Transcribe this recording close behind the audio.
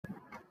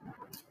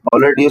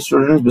Alright, dear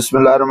students,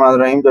 Bismillah Rahman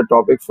Rahim. The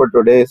topic for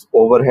today is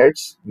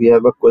overheads. We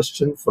have a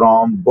question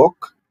from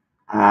book,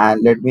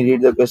 and let me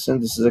read the question.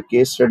 This is a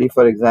case study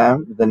for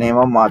exam. The name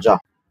of Maja.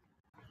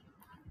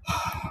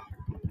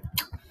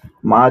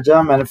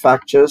 Maja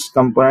manufactures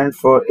component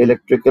for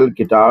electrical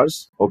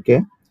guitars.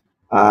 Okay.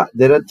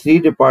 There are three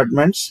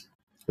departments.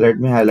 Let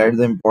me highlight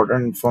the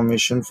important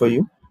information for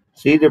you.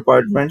 Three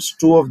departments.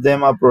 Two of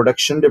them are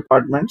production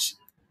departments,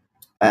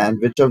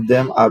 and which of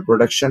them are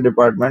production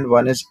department?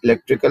 One is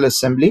electrical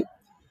assembly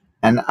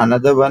and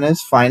another one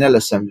is final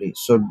assembly.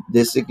 So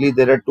basically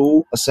there are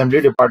two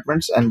assembly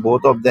departments and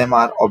both of them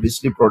are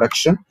obviously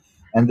production,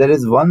 and there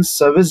is one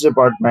service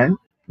department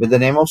with the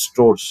name of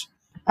stores,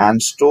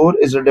 and store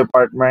is a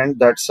department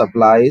that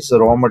supplies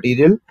raw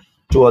material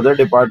to other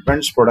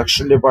departments,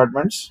 production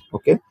departments.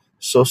 Okay,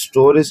 so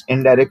store is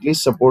indirectly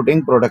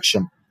supporting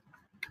production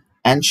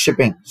and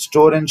shipping,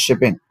 store and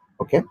shipping.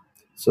 Okay,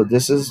 so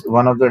this is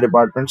one of the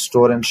departments,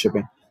 store and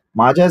shipping.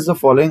 Maja has the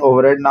following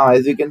overhead. Now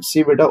as you can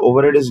see, beta,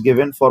 overhead is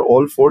given for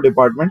all four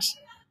departments.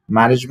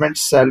 Management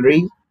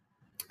salary,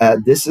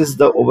 this is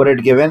the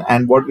overhead given,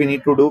 and what we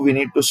need to do, we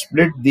need to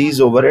split these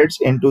overheads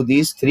into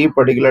these three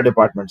particular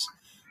departments.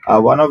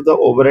 One of the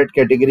overhead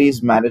category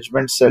is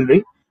management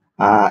salary,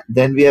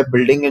 then we have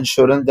building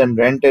insurance, then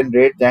rent and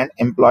rate, then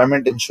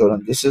employment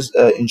insurance. This is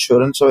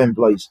insurance of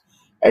employees.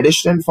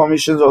 Additional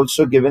information is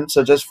also given,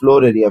 such as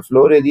floor area.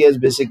 Floor area is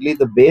basically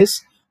the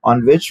base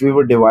on which we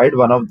would divide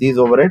one of these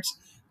overheads,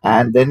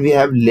 and then we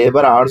have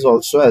labor hours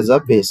also as a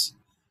base.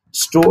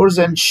 Stores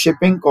and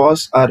shipping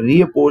costs are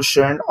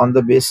reapportioned on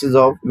the basis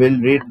of, we'll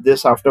read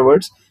this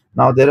afterwards.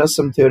 Now there are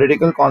some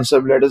theoretical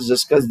concepts, let us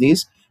discuss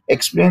these.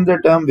 Explain the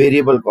term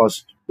variable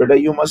cost. But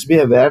you must be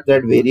aware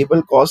that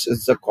variable cost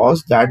is the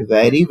cost that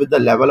vary with the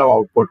level of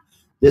output.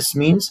 This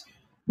means,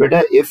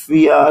 better, if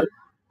we are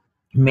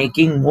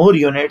making more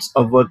units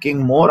of working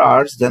more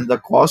hours, then the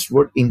cost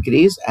would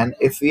increase, and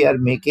if we are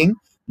making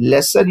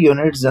lesser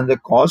units, then the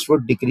cost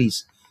would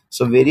decrease.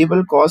 So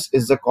variable cost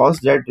is the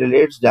cost that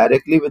relates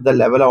directly with the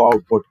level of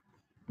output.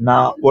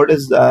 Now what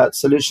is the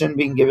solution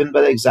being given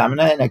by the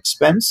examiner? An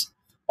expense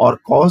or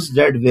cost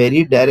that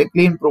vary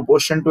directly in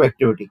proportion to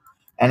activity.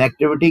 An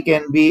activity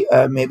can be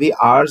maybe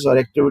hours, or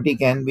activity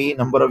can be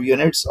number of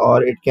units,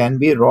 or it can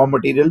be raw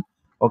material.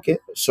 Okay,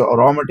 so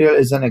raw material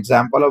is an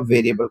example of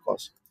variable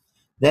cost.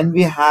 Then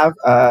we have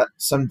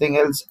something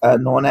else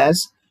known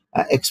as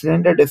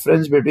explain the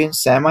difference between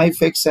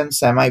semi-fixed and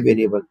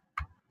semi-variable.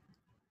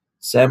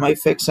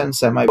 Semi-fixed and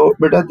semi. So,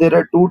 beta, there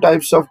are two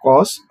types of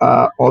costs.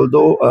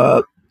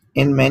 Although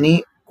in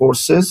many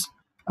courses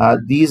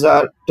these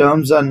are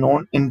terms are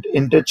known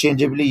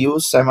interchangeably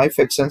used,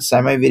 semi-fixed and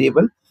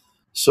semi-variable.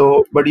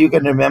 So, but you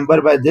can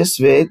remember by this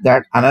way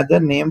that another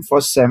name for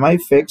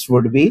semi-fixed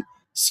would be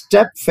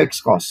step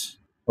fixed cost.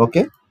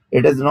 Okay,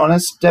 it is known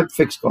as step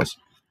fixed cost.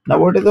 Now,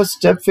 what is a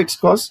step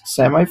fixed cost?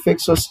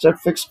 Semi-fixed or step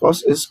fixed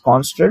cost is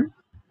constant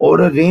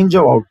over a range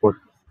of output.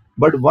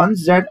 But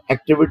once that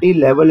activity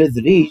level is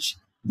reached,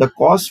 the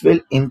cost will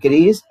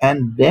increase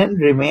and then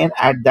remain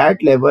at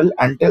that level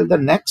until the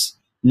next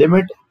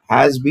limit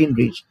has been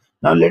reached.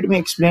 Now, let me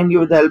explain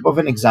you with the help of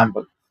an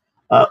example.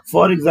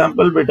 For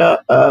example,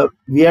 beta,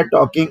 we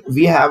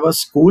have a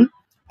school,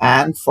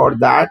 and for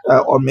that,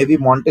 or maybe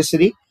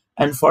Montessori,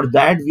 and for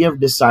that, we have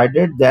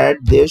decided that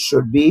there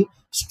should be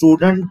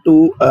student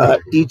to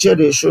teacher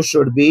ratio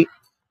should be,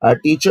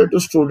 teacher to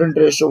student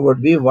ratio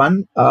would be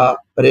 1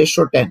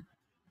 ratio 10.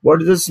 What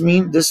does this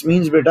mean? This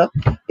means, beta,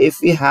 if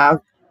we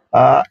have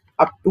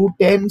up to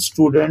 10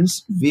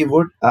 students, we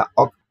would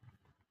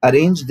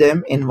arrange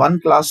them in one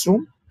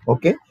classroom.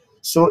 Okay,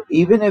 so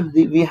even if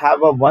we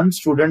have a one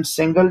student,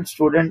 single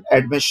student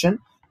admission,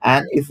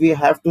 and if we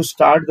have to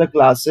start the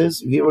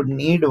classes, we would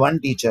need one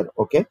teacher.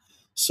 Okay,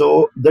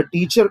 so the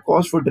teacher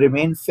cost would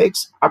remain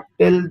fixed up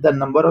till the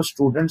number of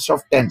students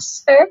of 10.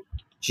 Sir?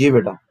 Ji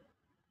beta.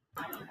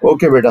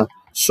 Okay beta,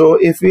 so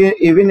if we,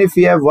 even if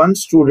we have one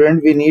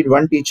student, we need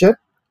one teacher,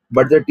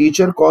 but the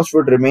teacher cost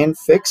would remain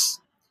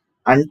fixed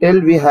until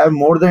we have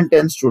more than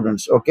 10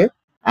 students. Okay,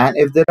 and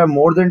if there are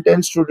more than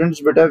 10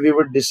 students, better, we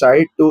would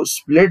decide to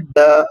split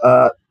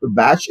the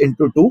batch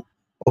into two.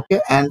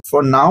 Okay, and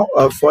for now,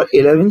 for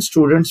 11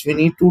 students, we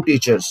need two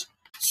teachers.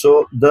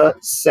 So the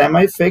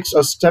semi-fixed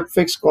or step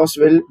fixed cost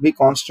will be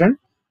constant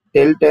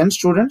till 10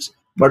 students,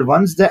 but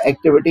once the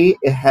activity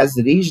has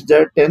reached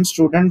the 10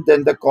 students,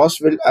 then the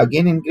cost will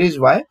again increase.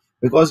 Why?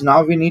 Because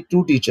now we need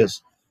two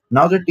teachers.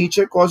 Now the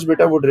teacher cost,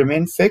 beta, would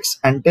remain fixed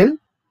until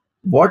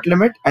what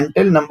limit?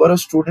 Until number of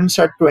students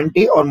are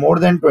 20 or more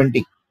than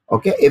 20.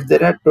 Okay, if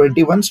there are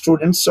 21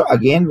 students, so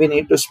again we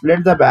need to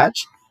split the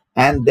batch,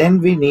 and then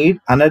we need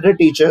another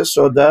teacher,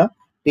 so the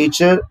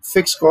teacher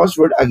fixed cost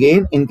would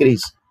again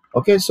increase.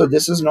 Okay, so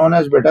this is known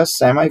as, beta,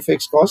 semi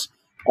fixed cost,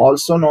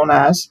 also known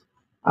as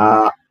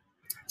uh,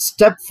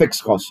 step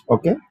fixed cost.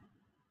 Okay,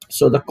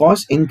 so the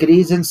cost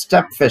increase in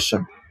step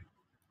fashion.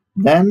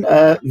 Then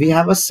we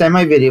have a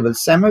semi-variable.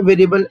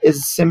 Semi-variable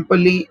is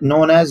simply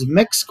known as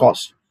mixed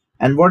cost.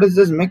 And what is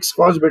this mixed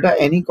cost, beta?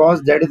 Any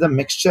cost that is a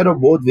mixture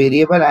of both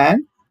variable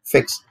and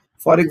fixed.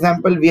 For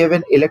example, we have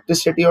an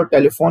electricity or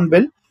telephone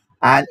bill,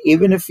 and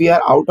even if we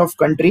are out of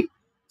country,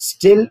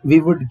 still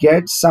we would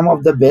get some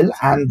of the bill,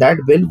 and that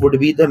bill would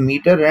be the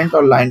meter rent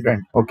or line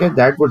rent. Okay,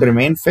 that would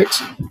remain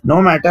fixed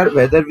no matter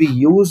whether we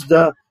use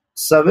the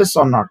service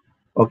or not.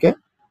 Okay,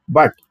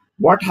 but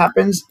what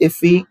happens if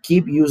we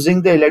keep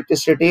using the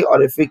electricity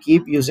or if we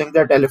keep using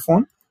the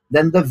telephone?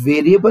 Then the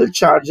variable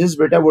charges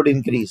beta would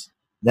increase.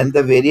 Then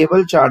the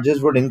variable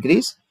charges would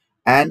increase,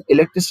 and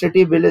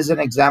electricity bill is an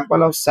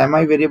example of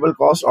semi variable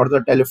cost, or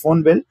the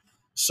telephone bill.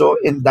 So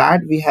in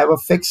that we have a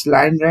fixed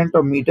line rent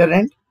or meter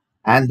rent,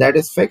 and that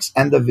is fixed,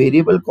 and the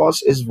variable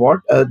cost is what,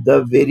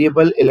 the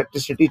variable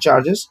electricity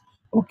charges,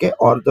 okay,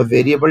 or the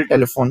variable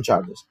telephone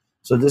charges.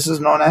 So this is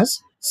known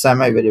as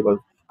semi variable.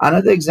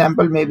 Another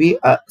example may be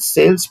a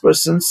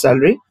salesperson's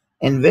salary,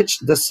 in which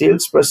the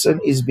salesperson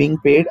is being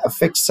paid a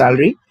fixed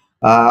salary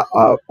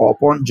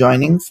upon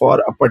joining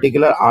for a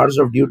particular hours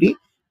of duty,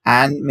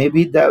 and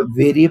maybe the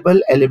variable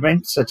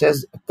element such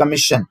as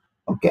commission.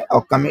 Okay,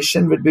 or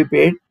commission will be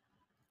paid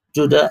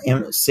to the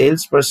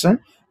salesperson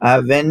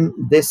when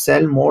they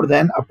sell more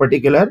than a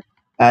particular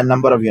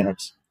number of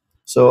units.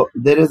 So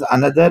there is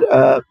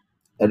another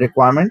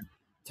requirement.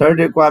 Third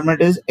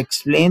requirement is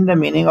explain the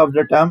meaning of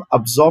the term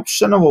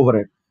absorption of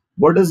overhead.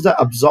 What does the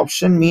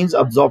absorption means?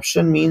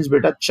 Absorption means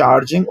beta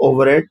charging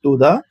overhead to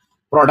the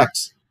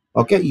products,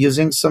 okay,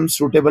 using some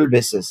suitable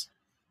basis,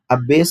 a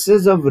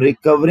basis of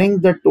recovering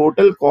the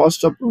total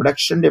cost of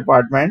production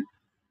department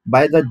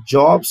by the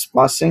jobs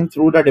passing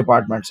through the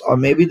departments, or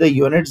maybe the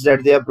units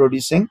that they are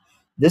producing.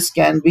 This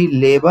can be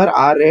labor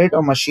hour rate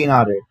or machine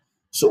hour rate.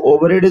 So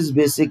overhead is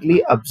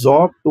basically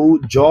absorbed to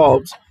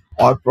jobs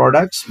or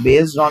products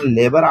based on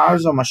labor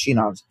hours or machine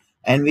hours.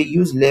 And we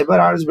use labor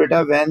hours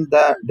beta when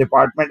the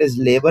department is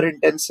labor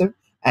intensive,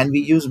 and we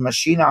use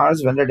machine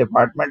hours when the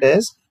department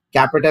is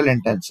capital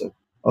intensive.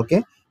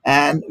 Okay,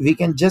 and we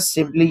can just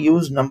simply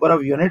use number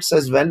of units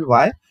as well.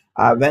 Why?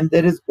 When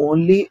there is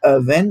only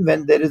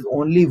when there is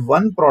only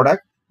one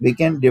product, we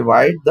can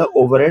divide the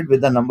overhead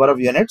with the number of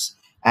units,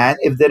 and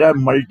if there are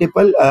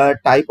multiple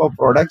type of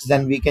products,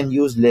 then we can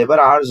use labor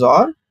hours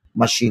or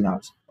machine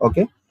hours.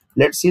 Okay,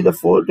 let's see the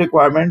fourth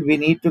requirement. We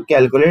need to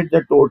calculate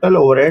the total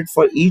overhead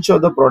for each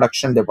of the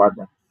production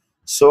department.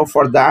 So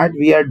for that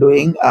we are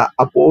doing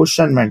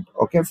apportionment,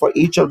 okay, for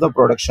each of the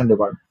production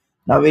department.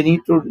 Now we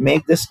need to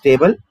make this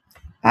table,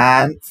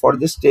 and for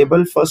this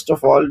table, first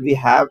of all, we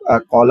have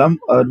a column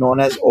known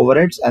as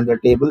overheads, and the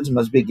tables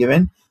must be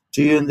given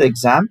to you in the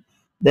exam.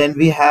 Then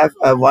we have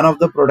one of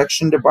the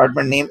production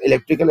department named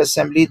electrical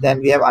assembly. Then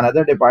we have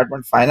another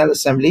department, final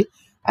assembly,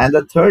 and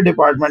the third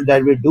department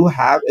that we do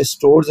have is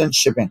stores and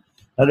shipping.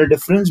 Now the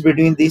difference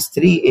between these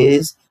three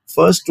is,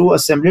 first two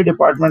assembly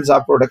departments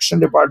are production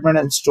department,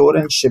 and store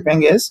and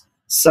shipping is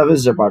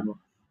service department.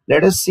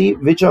 Let us see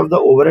which of the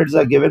overheads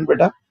are given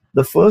beta.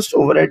 The first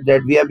overhead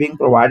that we are being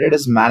provided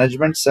is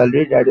management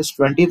salary, that is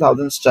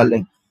 20,000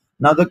 sterling.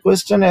 Now the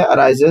question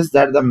arises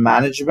that the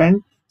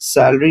management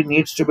salary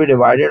needs to be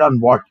divided on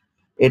what?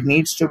 It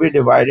needs to be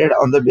divided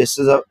on the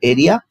basis of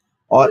area,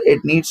 or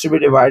it needs to be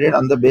divided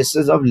on the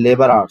basis of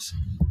labor hours.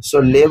 So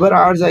labor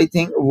hours, I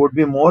think, would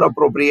be more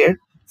appropriate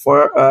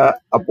for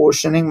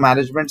apportioning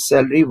management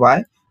salary.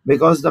 Why?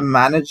 Because the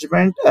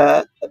management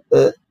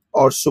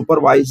or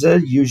supervisor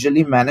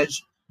usually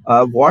manage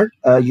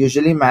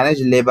usually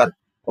manage labor.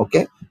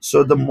 Okay,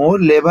 so the more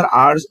labor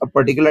hours a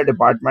particular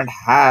department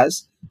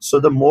has, so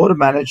the more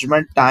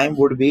management time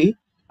would be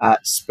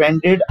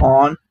spent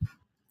on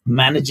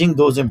managing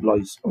those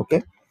employees.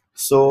 Okay,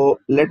 so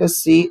let us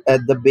see,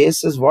 the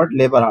base is what?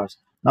 Labor hours.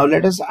 Now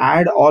let us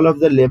add all of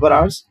the labor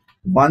hours.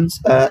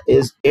 Once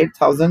is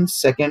 8,000,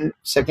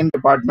 second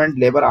department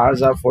labor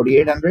hours are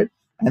 4,800,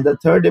 and the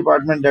third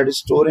department, that is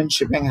store and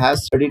shipping,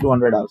 has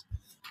 3,200 hours.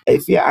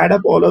 If we add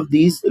up all of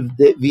these,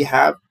 we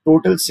have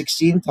total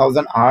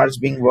 16,000 hours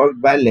being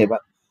worked by labor.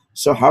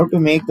 So how to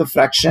make the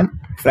fraction?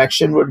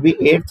 Fraction would be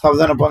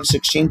 8,000 upon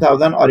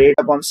 16,000, or 8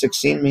 upon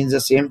 16 means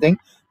the same thing.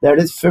 That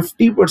is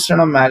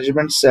 50% of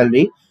management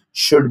salary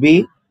should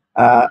be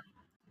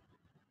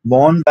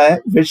borne by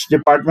which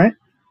department?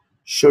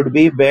 Should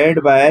be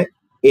bared by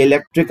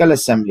electrical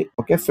assembly.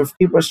 Okay,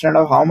 50%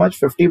 of how much?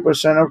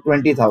 50% of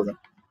 20,000.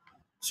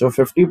 So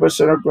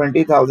 50% of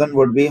 20,000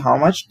 would be how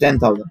much?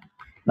 10,000.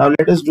 Now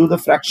let us do the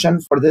fraction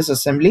for this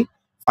assembly.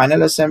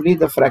 Final assembly,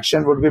 the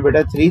fraction would be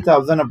better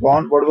 3,000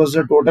 upon, what was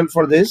the total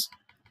for this?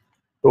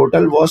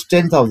 Total was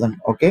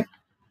 10,000. Okay,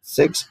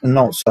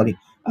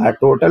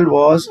 total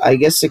was, I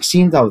guess,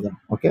 16,000.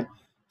 Okay,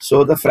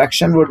 so the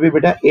fraction would be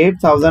better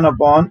 8,000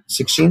 upon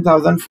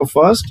 16,000 for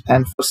first,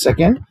 and for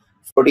second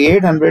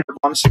 4,800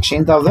 upon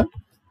 16,000,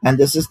 and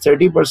this is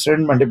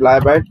 30%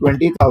 multiplied by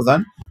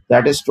 20,000,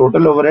 that is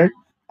total overhead,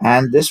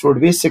 and this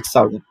would be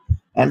 6,000.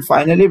 And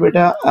finally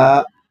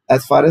beta,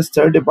 as far as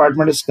third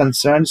department is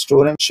concerned,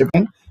 store and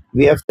shipping,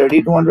 we have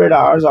 3,200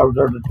 hours out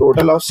of the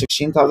total of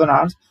 16,000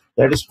 hours.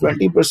 That is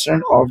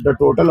 20% of the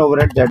total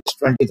overhead, that is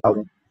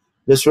 20,000.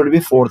 This would be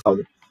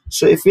 4,000.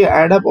 So if we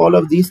add up all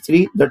of these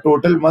three, the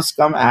total must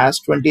come as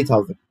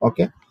 20,000.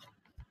 Okay,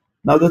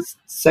 Now the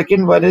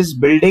second one is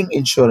building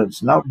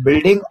insurance. Now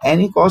building,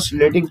 any cost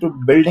relating to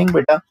building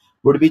beta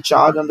would be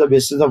charged on the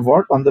basis of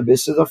what? On the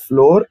basis of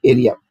floor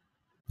area.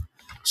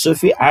 So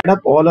if we add up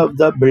all of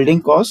the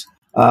building costs,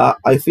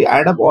 if we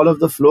add up all of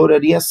the floor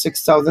area,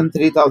 6,000,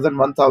 3,000,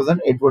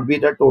 1,000, it would be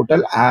the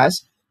total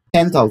as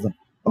 10,000.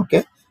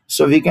 Okay.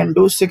 So we can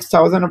do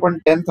 6,000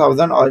 upon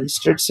 10,000, or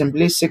instead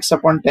simply 6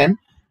 upon 10.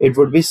 It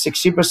would be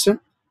 60%.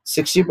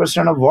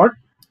 60% of what?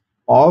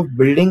 Of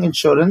building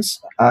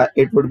insurance,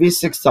 it would be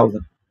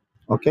 6,000.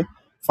 Okay.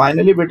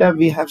 Finally, beta,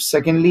 we have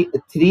secondly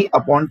 3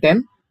 upon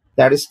 10.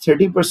 That is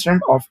 30%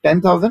 of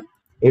 10,000.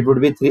 It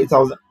would be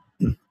 3,000.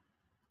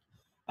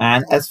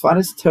 And as far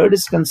as third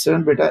is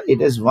concerned, beta,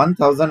 it is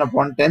 1,000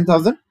 upon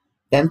 10,000.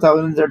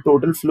 10,000 is the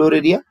total floor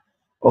area.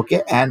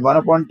 Okay. And 1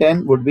 upon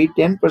 10 would be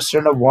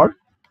 10% of what?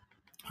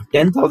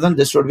 10,000.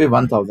 This would be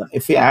 1,000.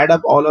 If we add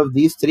up all of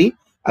these three,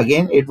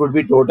 again, it would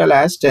be total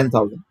as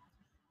 10,000.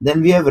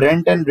 Then we have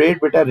rent and rate,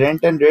 beta.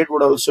 Rent and rate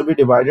would also be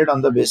divided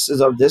on the basis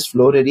of this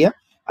floor area.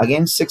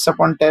 Again, 6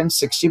 upon 10,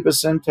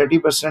 60%,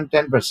 30%,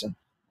 10%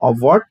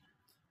 of what?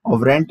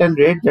 Of rent and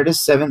rate, that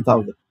is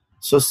 7,000.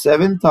 So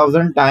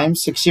 7,000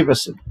 times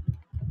 60%.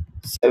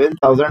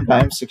 7,000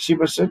 times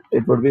 60%,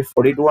 it would be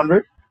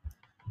 4,200.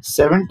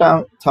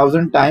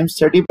 7,000 times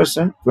 30%,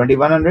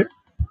 2,100.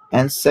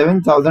 And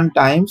 7,000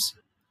 times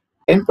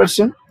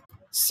 10%,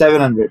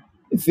 700.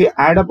 If we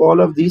add up all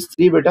of these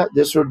three, beta,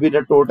 this would be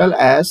the total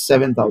as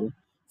 7,000.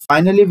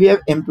 Finally, we have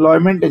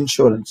employment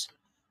insurance.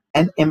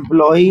 And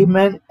employees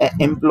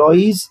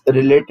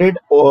related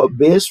or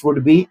base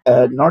would be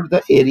not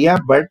the area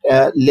but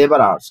labor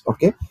hours.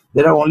 Okay,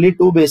 there are only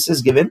two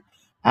bases given,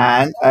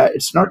 and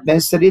it's not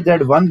necessary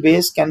that one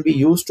base can be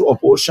used to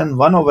apportion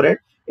one overhead.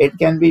 It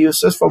can be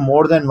used for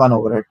more than one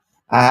overhead.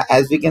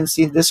 As we can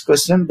see in this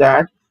question,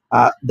 that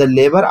the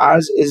labor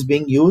hours is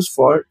being used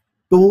for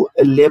two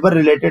labor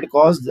related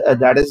costs,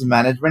 that is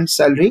management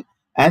salary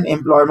and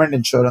employment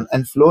insurance,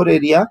 and floor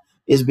area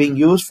is being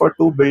used for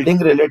two building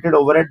related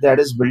overhead, that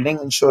is building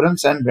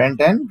insurance and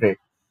rent and rate.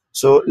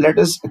 So let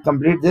us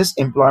complete this.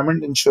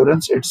 Employment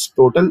insurance, it's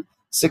total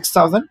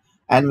 6,000,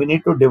 and we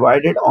need to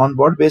divide it on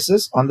what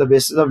basis? On the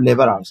basis of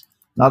labor hours.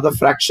 Now the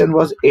fraction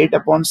was 8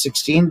 upon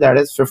 16, that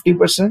is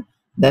 50%,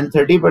 then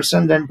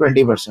 30%, then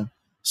 20%.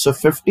 So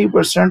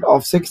 50%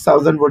 of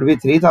 6,000 would be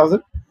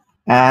 3,000,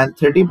 and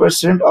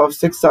 30% of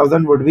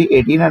 6,000 would be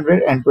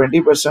 1,800, and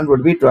 20%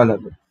 would be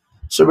 1,200.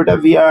 So beta,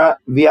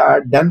 we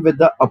are done with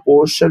the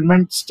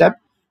apportionment step.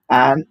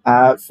 And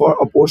for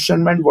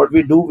apportionment, what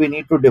we do, we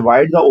need to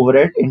divide the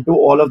overhead into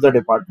all of the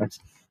departments.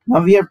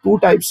 Now we have two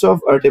types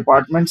of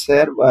departments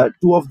here.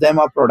 Two of them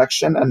are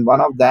production and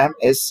one of them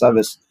is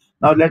service.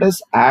 Now let us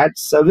add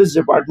service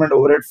department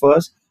overhead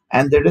first,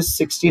 and that is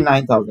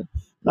 69,000.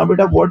 Now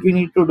beta, what we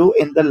need to do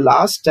in the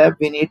last step,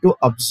 we need to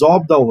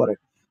absorb the overhead,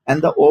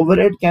 and the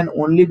overhead can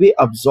only be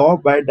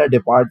absorbed by the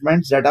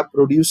departments that are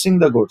producing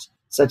the goods,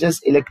 such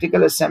as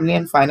electrical assembly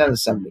and final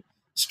assembly.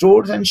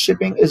 Stores and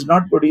shipping is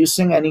not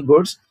producing any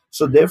goods,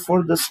 so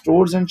therefore the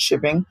stores and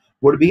shipping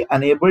would be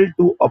unable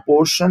to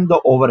apportion the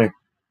overhead.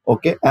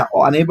 Okay,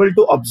 unable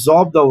to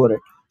absorb the overhead.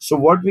 So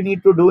what we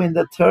need to do in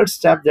the third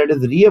step, that is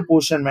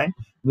reapportionment,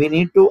 we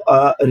need to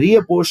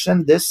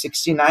reapportion this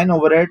 69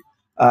 overhead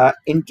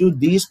into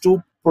these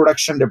two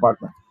production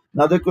departments.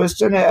 Now the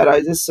question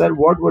arises, sir,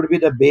 what would be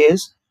the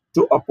base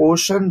to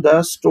apportion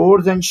the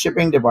stores and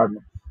shipping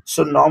department?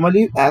 So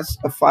normally, as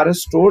far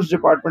as stores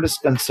department is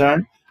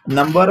concerned,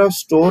 number of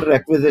store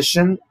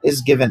requisition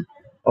is given.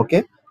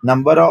 Okay,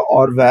 number of,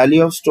 or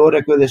value of store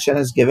requisition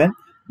is given.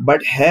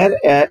 But here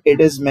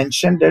it is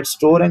mentioned that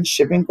store and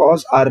shipping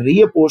costs are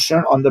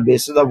reapportioned on the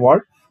basis of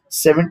what?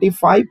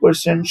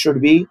 75%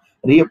 should be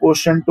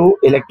reapportioned to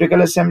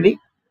electrical assembly,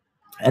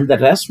 and the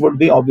rest would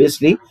be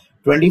obviously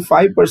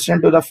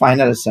 25% to the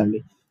final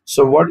assembly.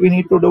 So what we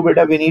need to do,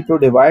 beta, we need to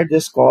divide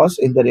this cost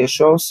in the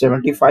ratio of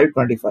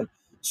 75-25.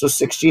 So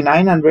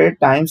 6,900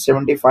 times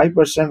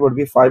 75% would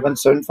be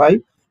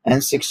 5,175,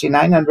 and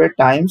 6,900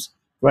 times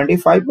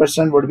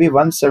 25% would be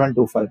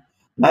 1,725.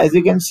 Now as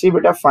you can see,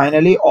 beta,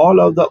 finally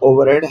all of the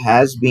overhead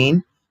has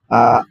been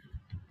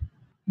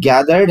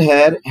gathered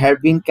here,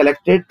 have been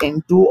collected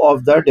in two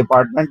of the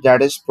department,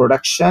 that is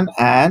production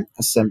and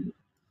assembly.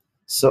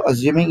 So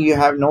assuming you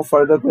have no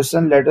further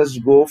question, let us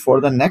go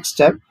for the next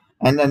step.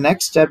 And the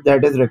next step,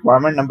 that is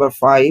requirement number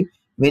 5,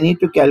 we need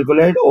to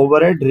calculate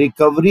overhead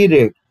recovery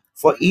rate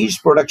for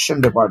each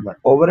production department.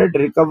 Overhead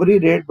recovery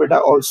rate, beta,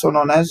 also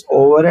known as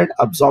overhead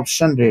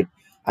absorption rate.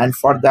 And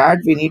for that,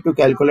 we need to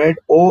calculate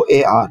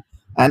OAR.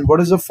 And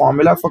what is the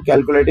formula for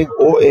calculating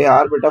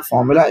OAR? Beta,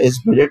 formula is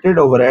budgeted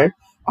overhead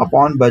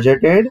upon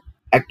budgeted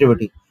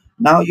activity.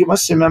 Now you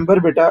must remember,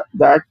 beta,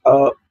 that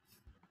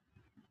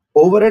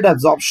overhead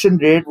absorption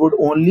rate would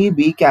only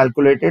be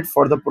calculated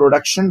for the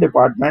production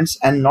departments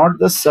and not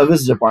the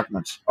service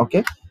departments.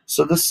 Okay,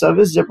 so the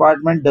service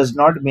department does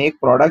not make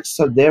products,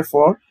 so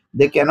therefore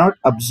they cannot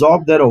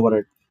absorb their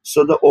overhead.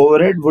 So the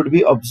overhead would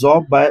be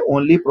absorbed by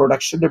only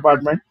production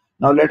department.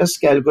 Now let us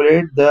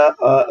calculate the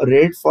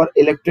rate for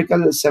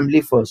electrical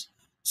assembly first.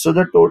 So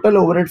the total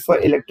overhead for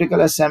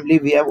electrical assembly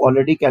we have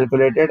already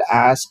calculated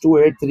as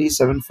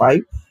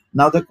 28375.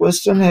 Now the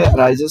question here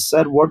arises,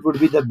 sir, what would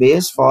be the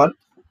base for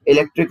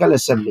electrical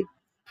assembly?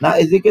 Now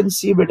as you can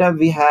see, beta,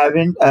 we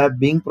haven't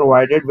being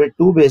provided with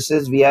two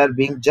bases. We are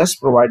being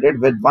just provided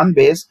with one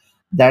base,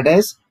 that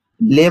is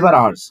labor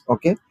hours.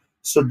 Okay.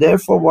 So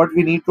therefore what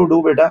we need to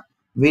do, beta,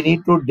 we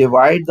need to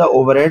divide the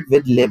overhead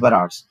with labor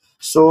hours.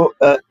 So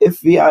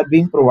if we are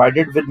being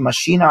provided with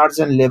machine hours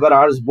and labor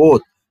hours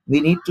both, we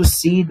need to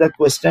see the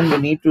question, we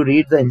need to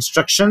read the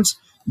instructions,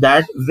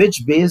 that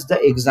which base the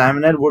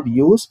examiner would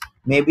use,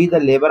 maybe the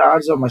labor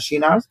hours or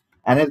machine hours.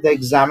 And if the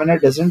examiner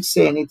doesn't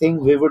say anything,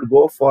 we would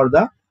go for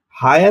the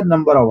higher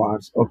number of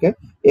hours. Okay,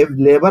 if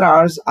labor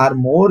hours are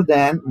more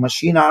than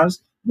machine hours,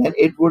 then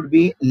it would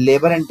be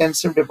labor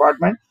intensive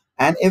department,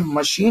 and if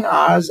machine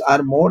hours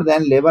are more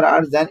than labor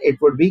hours, then it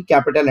would be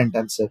capital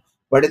intensive.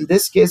 But in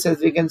this case, as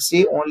we can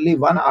see, only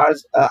 1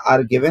 hours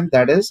are given,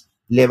 that is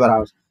labor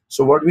hours.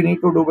 So what we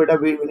need to do, beta,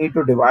 we need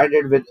to divide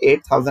it with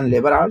 8,000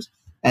 labor hours,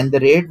 and the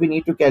rate we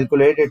need to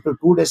calculate it to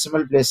two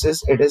decimal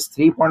places. It is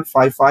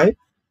 3.55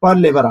 per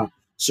labor hour.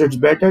 So it's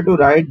better to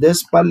write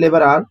this per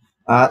labor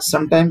hour.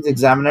 Sometimes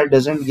examiner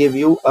doesn't give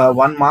you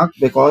 1 mark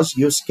because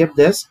you skip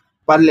this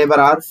per labor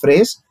hour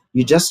phrase.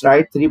 You just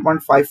write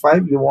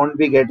 3.55. You won't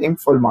be getting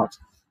full marks.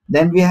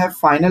 Then we have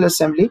final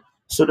assembly.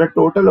 So the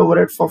total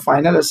overhead for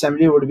final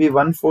assembly would be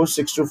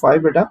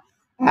 14625, beta.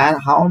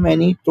 And how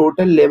many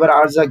total labor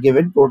hours are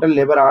given? Total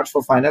labor hours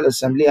for final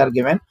assembly are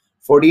given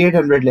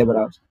 4800 labor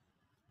hours.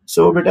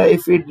 So beta,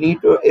 if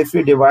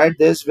we divide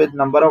this with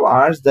number of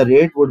hours, the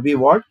rate would be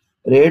what?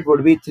 Rate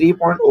would be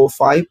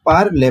 3.05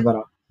 per labor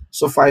hour.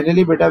 So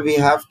finally, beta, we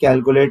have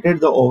calculated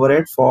the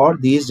overhead for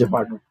these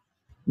departments.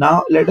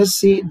 Now let us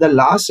see the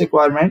last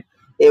requirement.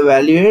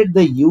 Evaluate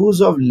the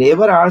use of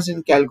labor hours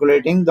in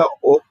calculating the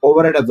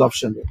overhead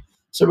absorption rate.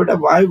 So beta,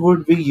 why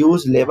would we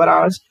use labor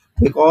hours?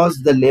 Because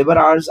the labor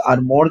hours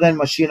are more than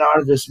machine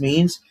hours. This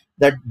means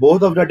that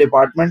both of the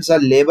departments are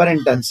labor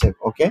intensive.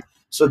 Okay,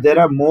 so there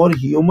are more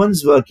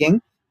humans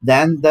working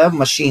than the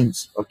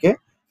machines. Okay,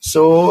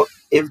 so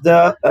if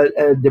the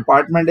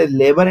department is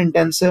labor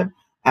intensive,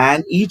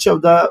 and each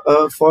of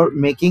the for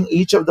making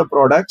each of the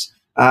products,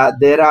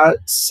 there are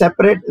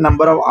separate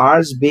number of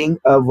hours being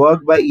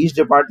worked by each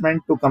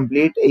department to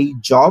complete a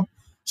job,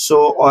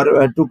 so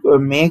or to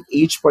make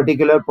each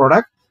particular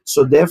product.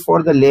 So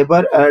therefore the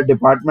labor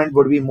department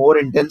would be more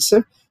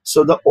intensive,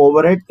 so the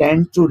overhead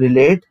tend to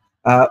relate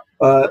uh,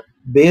 uh,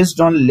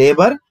 based on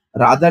labor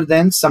rather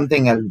than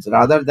something else,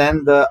 rather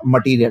than the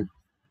material.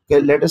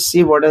 Okay, let us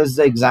see what is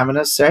the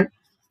examiner said.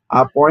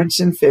 Points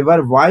in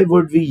favor, why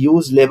would we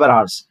use labor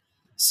hours?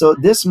 So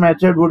this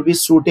method would be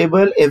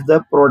suitable if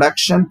the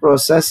production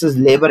process is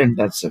labor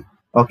intensive.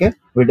 Okay,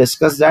 we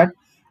discussed that.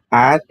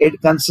 And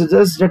it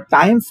considers the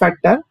time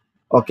factor.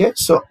 Okay,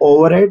 so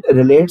overhead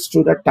relates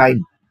to the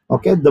time.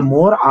 Okay, the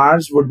more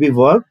hours would be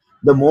worked,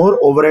 the more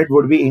overhead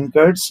would be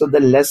incurred. So the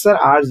lesser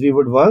hours we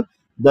would work,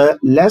 the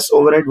less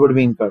overhead would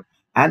be incurred.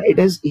 And it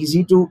is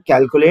easy to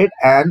calculate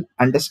and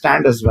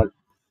understand as well.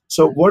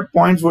 So what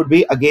points would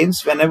be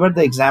against whenever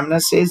the examiner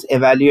says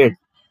evaluate?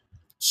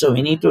 So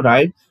we need to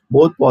write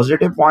both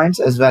positive points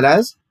as well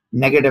as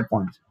negative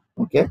points.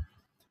 Okay.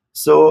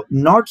 So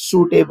not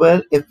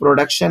suitable if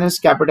production is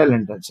capital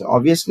intensive.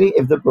 Obviously,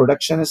 if the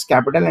production is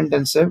capital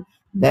intensive,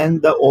 then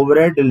the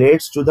overhead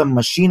relates to the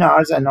machine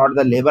hours and not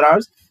the labor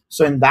hours.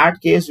 So in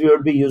that case, we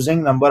would be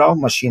using number of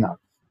machine hours.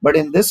 But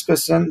in this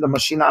question, the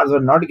machine hours were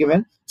not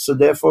given. So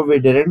therefore, we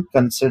didn't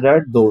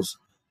consider those.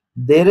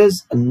 There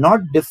is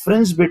not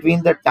difference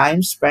between the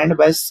time spent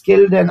by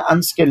skilled and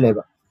unskilled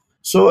labor.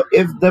 So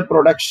if the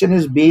production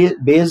is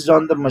based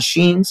on the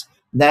machines,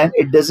 then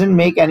it doesn't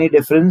make any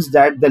difference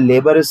that the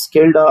labor is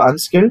skilled or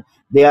unskilled.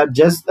 They are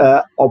just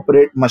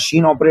operate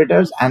machine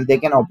operators, and they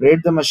can operate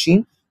the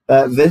machine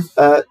with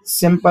a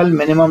simple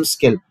minimum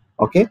skill.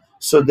 Okay,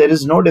 so there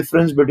is no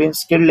difference between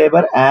skilled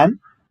labor and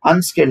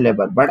unskilled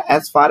labor. But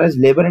as far as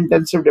labor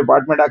intensive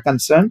department are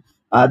concerned,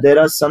 there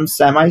are some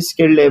semi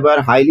skilled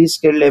labor, highly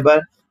skilled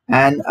labor,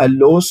 and a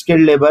low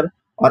skilled labor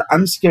or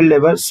unskilled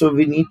labor. So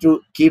we need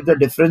to keep the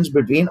difference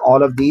between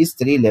all of these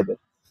three labor.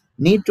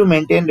 Need to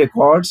maintain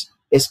records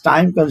is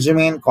time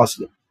consuming and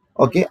costly.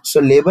 Okay, so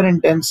labor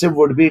intensive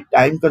would be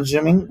time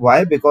consuming.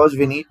 Why? Because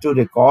we need to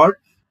record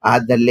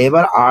the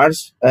labor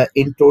hours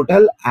in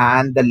total,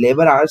 and the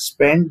labor hours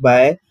spent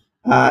by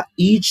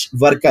each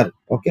worker.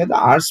 Okay, the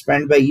hours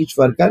spent by each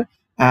worker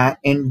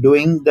in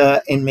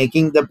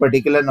making the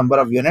particular number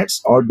of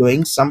units or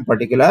doing some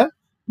particular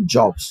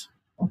jobs.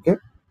 Okay.